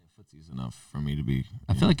 Footsy's enough for me to be.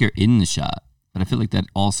 I feel like you're in the shot. But I feel like that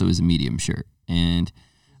also is a medium shirt. And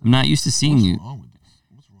I'm not used to seeing you.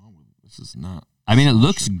 What's wrong with this? This is not. I mean, it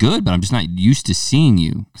looks good, but I'm just not used to seeing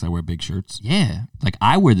you. Because I wear big shirts? Yeah. Like,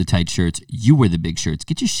 I wear the tight shirts. You wear the big shirts.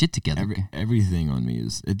 Get your shit together. Everything on me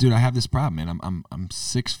is... Dude, I have this problem, man. I'm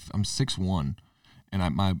 6'1",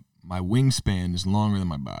 and my wingspan is longer than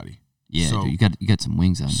my body. Yeah, so, dude, you got some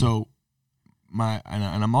wings on you. So...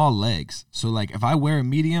 and I'm all legs, so like if I wear a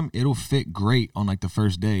medium, it'll fit great on like the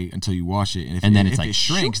first day until you wash it, and if it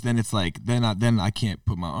shrinks, then it's like then I can't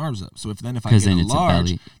put my arms up. So if I get a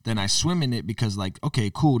large, then I swim in it because like, okay,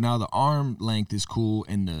 cool, now the arm length is cool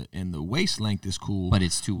and the waist length is cool, but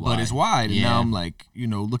it's too wide. But it's wide, and now I'm like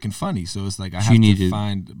looking funny. So it's like I have to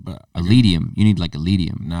find a medium. You need like a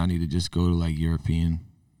medium. Now I need to just go to like European.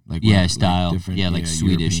 Style. Like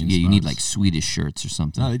Swedish. Yeah, you need like Swedish shirts or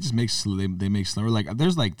something. No, they just make they make slim. Like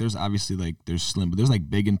there's obviously like there's slim, but there's like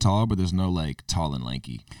big and tall, but there's no like tall and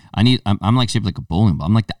lanky. I'm like shaped like a bowling ball.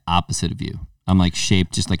 I'm like the opposite of you. I'm like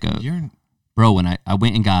shaped just like a You're bro. When I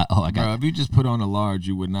went and got bro. If you just put on a large,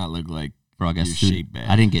 you would not look like bro. I got you're suited. shaped bad.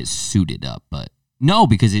 I didn't get suited up, but no,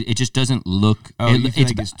 because it just doesn't look. Oh, you feel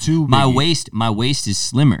like it's too my big. my waist is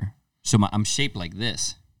slimmer, so I'm shaped like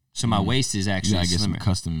this. So my waist is actually I get slimmer. some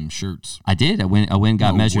custom shirts. I did. I went and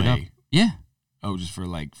got No measured up. way. Yeah. Oh, just for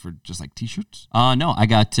just t-shirts. No, I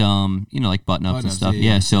got like button ups and Button-ups, stuff.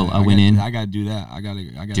 yeah, Yeah, so I went in. I gotta do that. I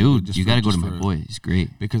gotta. Dude, you gotta go to my boy. He's great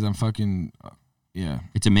because I'm fucking. Yeah,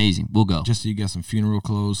 it's amazing. We'll go. just so you get some funeral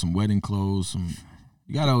clothes, some wedding clothes, some.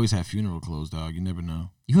 You gotta always have funeral clothes, dog. You never know.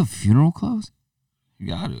 You have funeral clothes? You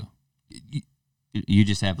gotta. You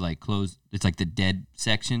just have like clothes. It's like the dead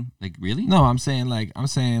section. Like really? No, I'm saying like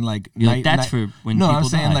that's for when no, people I'm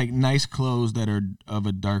saying die. like nice clothes that are of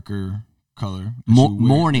a darker color.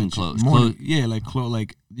 Mourning clothes. Yeah, like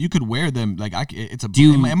like you could wear them. Like it's a.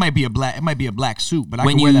 You- it might be a black suit, but I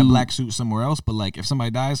When can wear that you- black suit somewhere else. But like if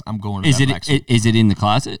somebody dies, I'm going to Is that it black suit. is it in the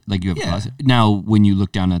closet? Like you have a Yeah. closet? Now, when you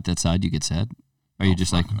look down at that side, you get sad? Or you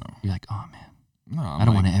just like, fuck no. you're like, oh man. No, I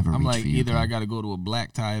don't wanna ever I'm reach like for you, either bro. I got to go to a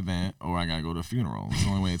black tie event or I got to go to a funeral. It's the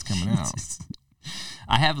only way it's coming out.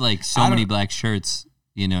 I have like so I many don't- black shirts,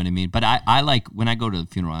 you know what I mean? But I like, when I go to the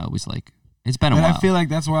funeral, I always like, it's been a But while. I feel like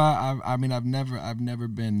that's why I've never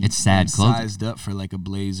been It's sad been clothing. sized up for like a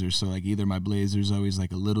blazer. So like either my blazer's always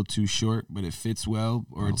like a little too short, but it fits well,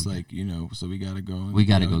 or it's like so we gotta go. We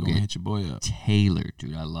gotta go and get hit your boy up. Taylor,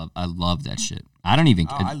 dude. I love that shit. I don't even.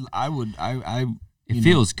 It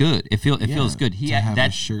feels good. It feels good. He to have that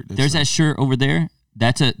a shirt that's there's like- that shirt over there.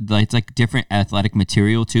 It's like different athletic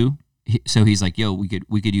material too. So he's like, yo, we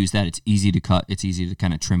could use that. It's easy to cut. It's easy to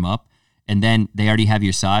kind of trim up. And then they already have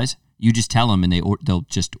your size. You just tell them, and they'll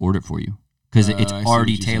just order it for you because it's I see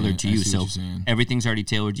already what you're tailored to saying. I you. see what So you're saying. everything's already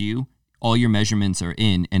tailored to you. All your measurements are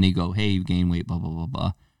in, and they go, hey, you gain weight, blah blah blah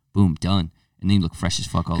blah. Boom, done. And then you look fresh as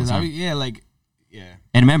fuck all the time.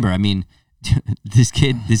 And remember, I mean, this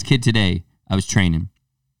kid today, I was training,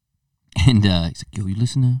 and he's like, "Yo, you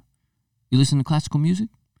listen to classical music?"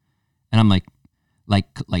 And I'm like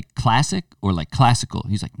classic or like classical?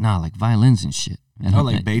 He's like, "Nah, like violins and shit." And I'm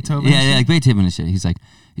like Beethoven? Yeah, and yeah, shit? like Beethoven and shit. He's like,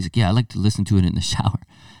 "Yeah, I like to listen to it in the shower."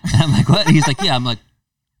 And I'm like, "What?" He's like, "Yeah." I'm like,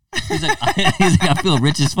 He's like, I feel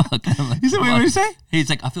rich as fuck. I'm like, He said, "Wait, what did he say?" He's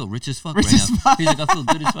like, I feel rich as fuck Rich right as now. fuck. He's like, I feel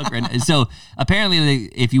good as fuck right now. So apparently,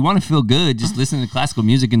 like, if you want to feel good, just listen to classical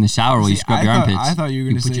music in the shower while you scrub your armpits. I thought you were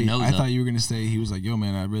gonna put say. your nose I up. thought you were gonna say he was like, "Yo,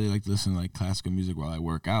 man, I really like to listen to like classical music while I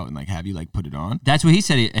work out and like have you like put it on." That's what he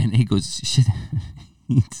said, and he goes, "Shit."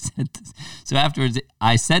 He said this. So afterwards,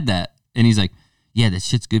 I said that, and he's like, "Yeah, that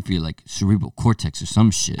shit's good for your like cerebral cortex or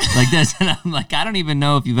some shit like this." And I'm like, I don't even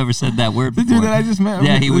know if you've ever said that word The before. dude that I just met.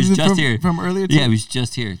 Yeah, he was it just from, here from earlier. Yeah, he was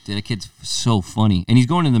just here. Dude, that kid's so funny, and he's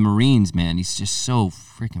going to the Marines, man. He's just so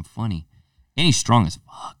freaking funny, and he's strong as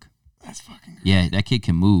fuck. That's fucking good. Yeah, that kid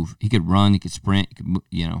can move. He could run. He could sprint. He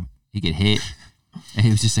could, he could hit. And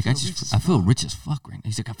he was just like, I feel rich as fuck right now.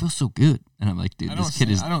 He's like, I feel so good, and I'm like, dude, this kid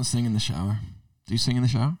is. I don't sing in the shower. Do you sing in the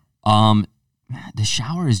shower? The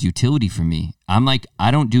shower is utility for me. I'm like, I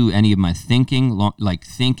don't do any of my thinking.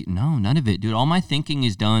 No, none of it, dude. All my thinking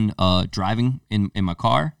is done driving in my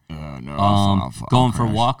car, No. I'll going for a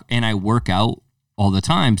crash. walk, and I work out all the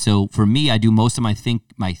time. So for me, I do most of my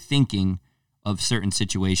thinking of certain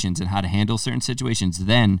situations and how to handle certain situations,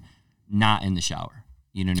 then not in the shower.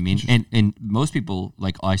 You know what I mean? And most people,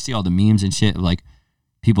 like, I see all the memes and shit, like,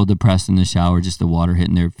 people depressed in the shower, just the water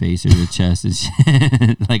hitting their face or their chest and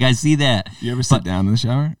shit. Like, I see that. You ever sit down in the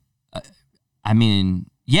shower? I mean,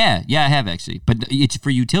 yeah, I have actually, but it's for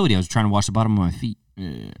utility. I was trying to wash the bottom of my feet.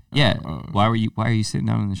 Yeah. Yeah. Why are you sitting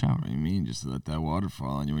down in the shower? What do you mean? Just to let that water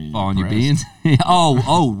fall on you when you're Fall on your depressed? beans?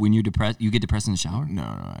 When you're depressed, you get depressed in the shower? No,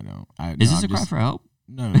 I don't. Is this a cry for help?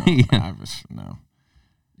 No. Yeah. No.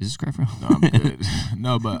 Is this a cry for help? No, I'm good.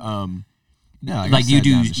 No, but yeah, Like you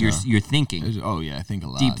do your thinking. I think a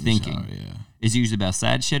lot. Deep in the thinking. shower, yeah. Is it usually about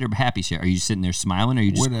sad shit or happy shit? Are you sitting there smiling, or are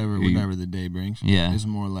you just Whatever the day brings. Yeah. It's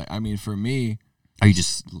more like, I mean, for me, Are you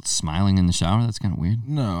just smiling in the shower? That's kind of weird.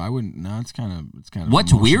 no, I wouldn't. No, it's kind of.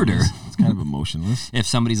 What's weirder? emotionless. It's kind of emotionless. If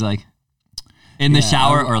somebody's like in the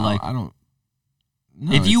shower, or like I don't.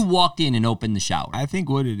 No, if you it's- walked in and opened the shower, I think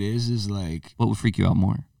what it is like what would freak you out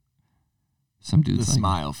more? Some the dudes like,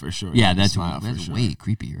 smile for sure. Yeah, the that's smile for sure. way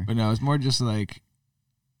creepier. But no, it's more just like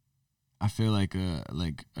I feel like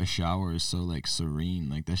a shower is so like serene.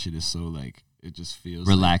 Like that shit is so like it just feels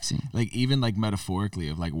Relaxing. Like even like metaphorically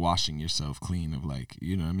of like washing yourself clean of like,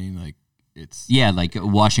 you know what I mean? Like it's Yeah, like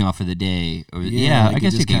washing off for the day. Or like I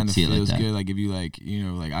guess it you just can kind of see it like feels that. good. Like if you like, you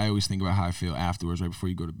know, like I always think about how I feel afterwards, right before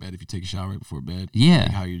you go to bed. If you take a shower right before bed, Yeah.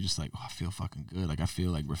 like how you're just like, oh, I feel fucking good. Like I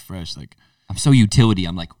feel like refreshed. Like I'm so utility.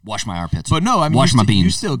 I'm like, wash my armpits. But no, I mean, wash my beans.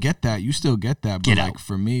 You still get that. But Get like out.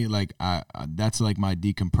 for me, like I that's like my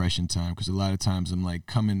decompression time, because a lot of times I'm like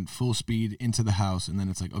coming full speed into the house, and then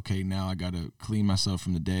it's like, okay, now I gotta clean myself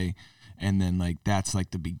from the day, and then like that's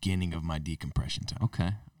like the beginning of my decompression time. Okay.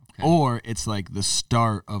 Or it's like the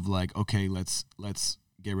start of like, okay, let's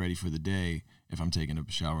get ready for the day if I'm taking a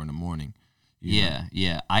shower in the morning. You know?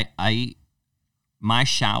 Yeah. My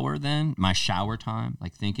shower time,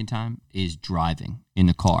 like thinking time, is driving in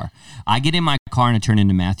the car. I get in my car and I turn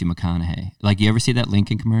into Matthew McConaughey. Like, you ever see that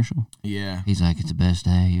Lincoln commercial? Yeah. He's like, it's the best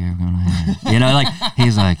day you're ever gonna have. You know, like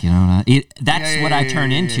he's like, you know, that's what I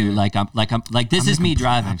turn into. Like I'm this is me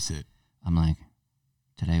driving. Opposite. I'm like,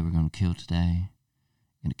 today we're gonna kill today.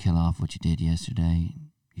 Gonna kill off what you did yesterday.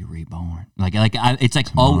 You're reborn. It's like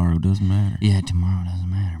Tomorrow doesn't matter. Yeah, tomorrow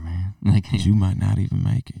doesn't matter, man. Like, you might not even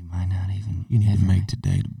make it. You might not even. You need to make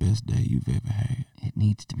today the best day you've ever had. It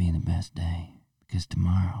needs to be the best day because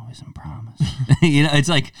tomorrow isn't promised. You know, it's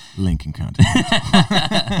like Lincoln Continental.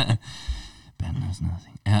 Ben knows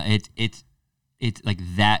nothing. It's like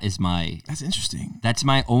that is my. That's interesting. That's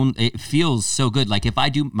my own. It feels so good. Like if I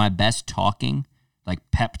do my best talking, like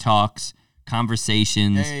pep talks,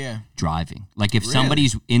 conversations, driving. Like if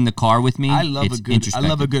somebody's in the car with me, I love it's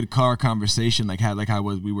a good car conversation. We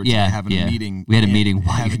were having a meeting. We had a meeting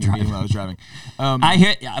while you were driving. While I was driving. I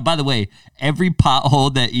hear. By the way, every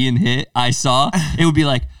pothole that Ian hit, I saw. It would be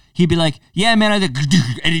like. He'd be like, "Yeah, man,"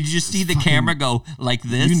 and you just see the camera go like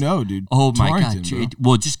this. You know, dude. Oh my god.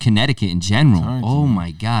 Well, just Connecticut in general. Oh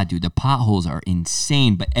my god, dude. The potholes are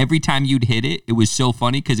insane. But every time you'd hit it, it was so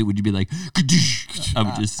funny because it would be like, I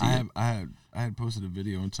would just see it. I had posted a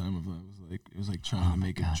video one time of it was like trying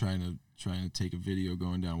to take a video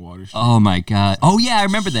going down Water Street. Oh my god. Oh yeah, I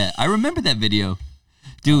remember that video,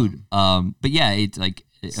 dude. But yeah, it's like.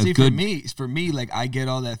 See, for me, like I get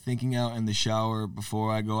all that thinking out in the shower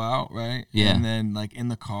before I go out, right? Yeah. And then like in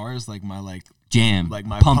the car is like my jam, like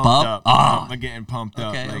my pump up. I'm getting pumped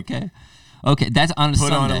up. Okay. That's on a Put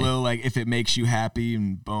Sunday. on a little like if it makes you happy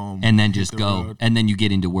and boom, and then just go, road. And then you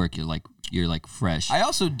get into work. You're like fresh. I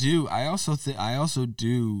also do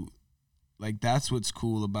like that's what's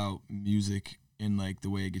cool about music and like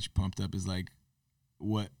the way it gets you pumped up is like.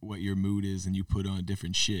 What your mood is, and you put on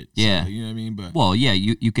different shit. Yeah, so, you know what I mean. But well, yeah,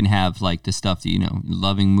 you can have like the stuff that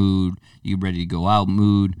loving mood, you ready to go out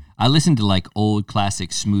mood. I listen to like old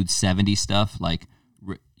classic smooth '70s stuff, like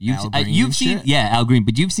you've seen, Al Green.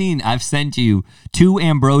 But I've sent you 2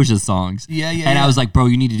 Ambrosia songs. And I was like, bro,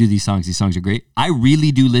 you need to do these songs. These songs are great. I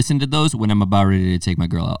really do listen to those when I'm about ready to take my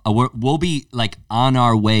girl out. We'll be like on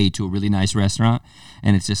our way to a really nice restaurant,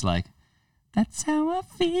 and it's just like. That's how I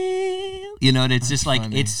feel. You know, and it's just like,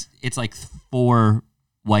 funny. It's like 4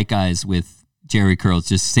 white guys with jerry curls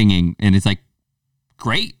just singing, and it's like,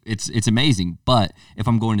 great. It's amazing. But if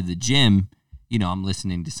I'm going to the gym, I'm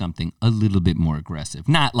listening to something a little bit more aggressive.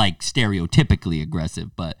 Not like stereotypically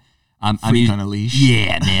aggressive, but I'm on a leash.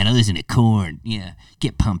 Yeah, man, I listen to Korn. Yeah,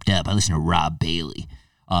 get pumped up. I listen to Rob Bailey.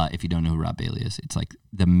 If you don't know who Rob Bailey is, it's like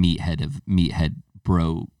the meathead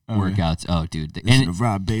bro workouts. Oh, dude.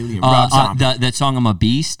 Rob Bailey and Rob Zombie. That song I'm a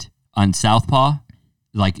Beast on Southpaw.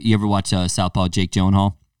 Like, you ever watch Southpaw, Jake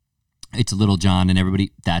Gyllenhaal? It's Little John and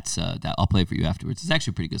everybody. That's that. I'll play it for you afterwards. It's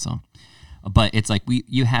actually a pretty good song. But it's like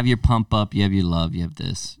you have your pump up, you have your love, you have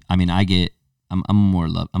this. I mean, I'm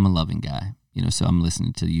a loving guy, so I'm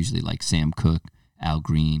listening to usually like Sam Cooke, Al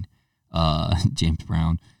Green, James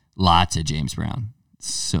Brown, lots of James Brown.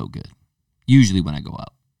 It's so good. Usually when I go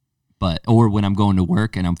out. Or when I'm going to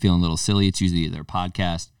work and I'm feeling a little silly, it's usually either a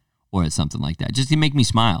podcast or it's something like that, just to make me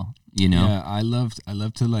smile. Yeah, I love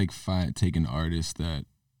to like take an artist that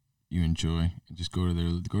you enjoy and just go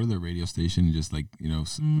to their radio station and just like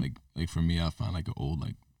like for me, I'll find like an old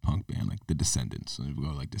like punk band like the Descendants, and we go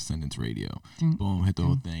like Descendants radio, boom, hit the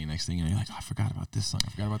whole thing. Next thing you're like, oh, I forgot about this song, I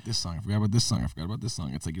forgot about this song, I forgot about this song, I forgot about this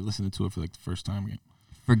song. It's like you're listening to it for like the first time again.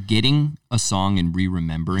 Forgetting a song and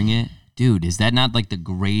re-remembering it. Dude, is that not like the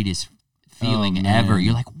greatest feeling ever?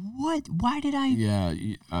 You're like, what? Why did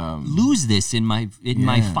I lose this in my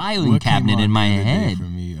filing cabinet in my head? For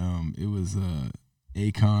me, it was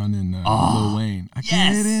Akon and Lil Wayne. I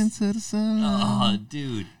get into the sun. Oh,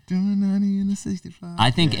 dude. Doing 90 in the 65.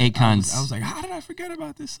 I think Akon's. I was like, how did I forget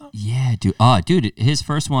about this song? Yeah, dude. Oh, dude, his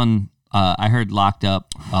first one. I heard Locked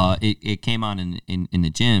Up. It came on in the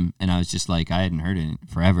gym, and I was just like, I hadn't heard it in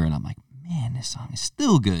forever, and I'm like, man, this song is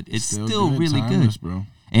still good. It's still good, really timeless, good, bro.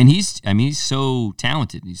 And he's so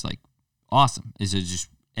talented. He's like awesome.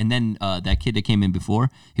 And then that kid that came in before,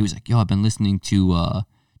 he was like, yo, I've been listening to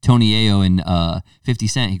Tony Ayo and 50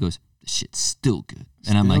 Cent. He goes, the shit's still good. And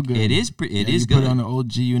Still I'm like, good. it is You good. put on the old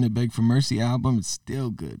G Unit Beg for Mercy album, it's still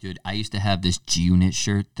good. Dude, I used to have this G Unit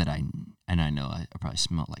shirt that I know I probably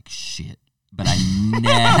smelled like shit, but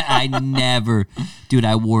I never, dude,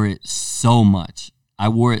 I wore it so much. I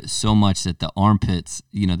wore it so much that the armpits,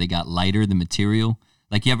 they got lighter, the material.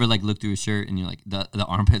 Like, you ever like look through a shirt and you're like, the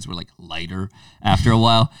armpits were like lighter after a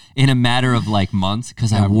while in a matter of like months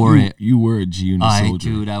because I wore it. You were a G Unit soldier.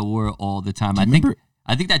 Dude, I wore it all the time. I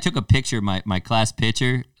think I took a picture, my class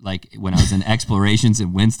picture, like when I was in Explorations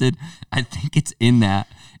in Winston. I think it's in that,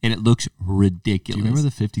 and it looks ridiculous. Do you remember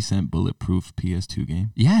the 50 Cent Bulletproof PS2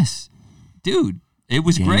 game? Yes. Dude, it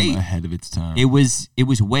was great. Ahead of its time. It was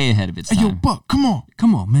way ahead of its time. Hey, yo, Buck, come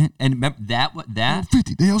on, man. And remember that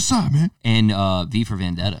 50, they outside, man. And V for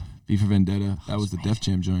Vendetta. V for Vendetta, that was the Def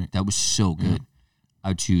Jam joint. That was so good. Yeah.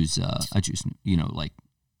 I choose, like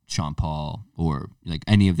Sean Paul or like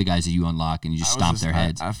any of the guys that you unlock and you just stomp their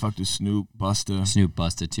heads. I fucked with Snoop, Busta. Snoop,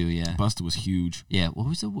 Busta too, yeah. Busta was huge. Yeah, what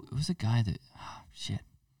was the guy that, shit.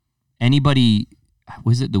 Anybody,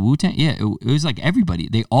 was it the Wu-Tang? Yeah, it was like everybody.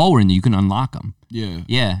 They all were in there. You can unlock them. Yeah.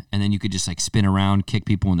 Yeah, and then you could just like spin around, kick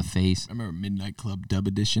people in the face. I remember Midnight Club Dub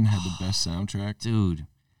Edition had the best soundtrack. Dude.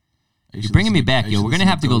 You're bringing me back, yo. We're going to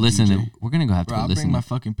have to go listen to, we're going to have to go listen. I'll bring my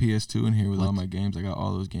fucking PS2 in here with all my games. I got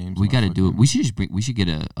all those games. We got to do it. We should get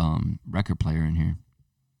a record player in here.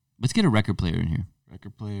 Let's get a record player in here.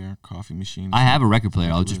 Record player, coffee machine. I have a record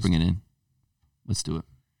player. I'll just bring it in. Let's do it.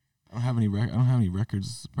 I don't have any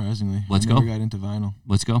records, surprisingly. Let's go. I never got into vinyl.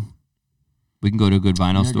 Let's go. We can go to a good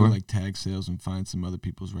vinyl store. Go like tag sales and find some other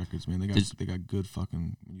people's records, man. They got good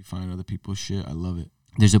fucking. When you find other people's shit, I love it.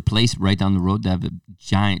 There's a place right down the road that have a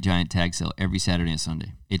giant tag sale every Saturday and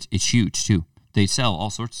Sunday. It's huge too. They sell all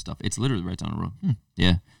sorts of stuff. It's literally right down the road.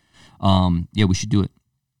 Yeah. Yeah, we should do it.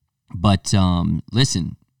 But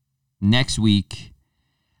listen, next week,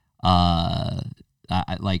 I'm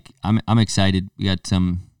excited. We got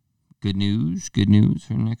some good news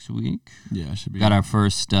for next week. Yeah, I should be. Got our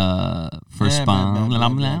first spawn. No,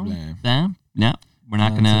 we're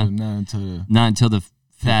not gonna. Not until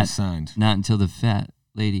the fat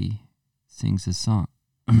lady sings a song,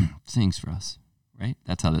 sings for us, right?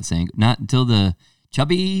 That's how that saying. Not until the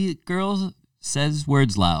chubby girl says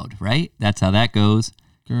words loud, right? That's how that goes.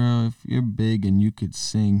 Girl, if you're big and you could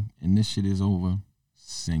sing and this shit is over,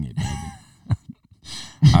 sing it, baby.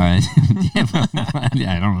 All right.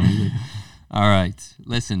 Yeah, I don't know either. All right.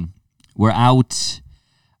 Listen, we're out.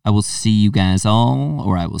 I will see you guys all,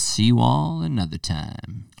 or I will see you all another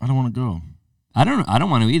time. I don't want to go. I don't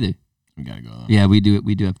want to either. We gotta go though. Yeah, we do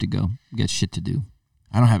have to go. We got shit to do.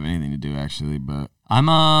 I don't have anything to do actually, but I'm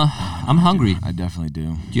hungry. I definitely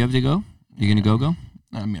do. Do you have to go? You gonna go?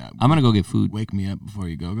 I mean, I'm gonna go get food. Wake me up before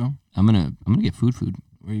you go. I'm gonna get food.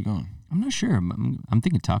 Where are you going? I'm not sure. I'm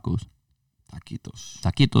thinking tacos.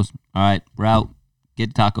 Taquitos. All right, we're out. Get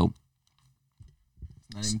a taco.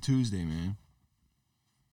 It's not even Tuesday, man.